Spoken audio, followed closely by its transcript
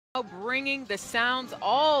Bringing the sounds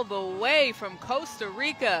all the way from Costa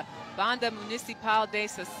Rica, Banda Municipal de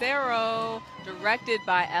Zarcero, directed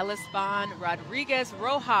by Esteban Rodriguez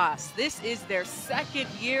Rojas. This is their second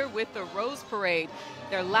year with the Rose Parade.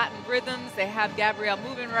 Their Latin rhythms, they have Gabrielle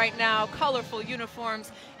moving right now, colorful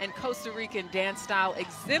uniforms, and Costa Rican dance style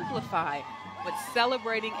exemplify what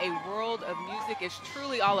celebrating a world of music is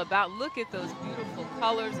truly all about. Look at those beautiful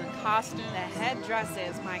colors and costumes. The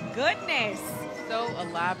headdresses, my goodness. So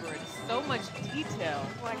elaborate, so much detail.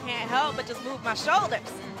 Well, I can't help but just move my shoulders.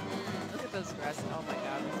 Look at those dresses, oh my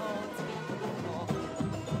God. Oh, it's beautiful.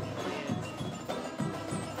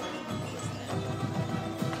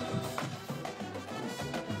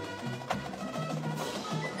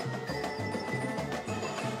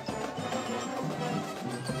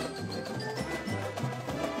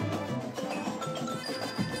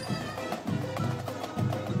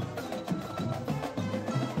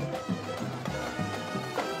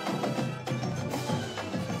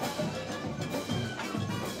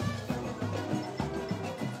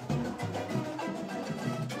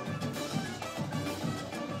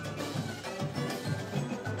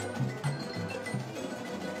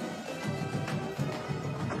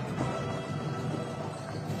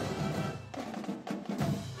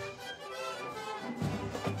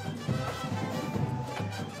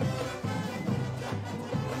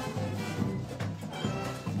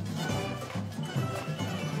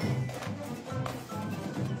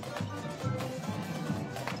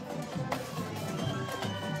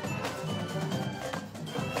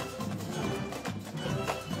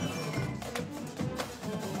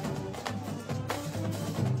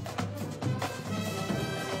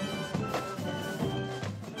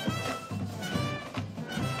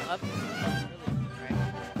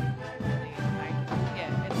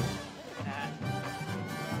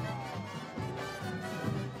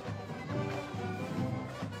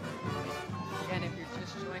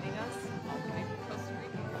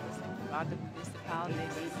 Banda Municipal de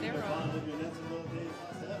Zarcero.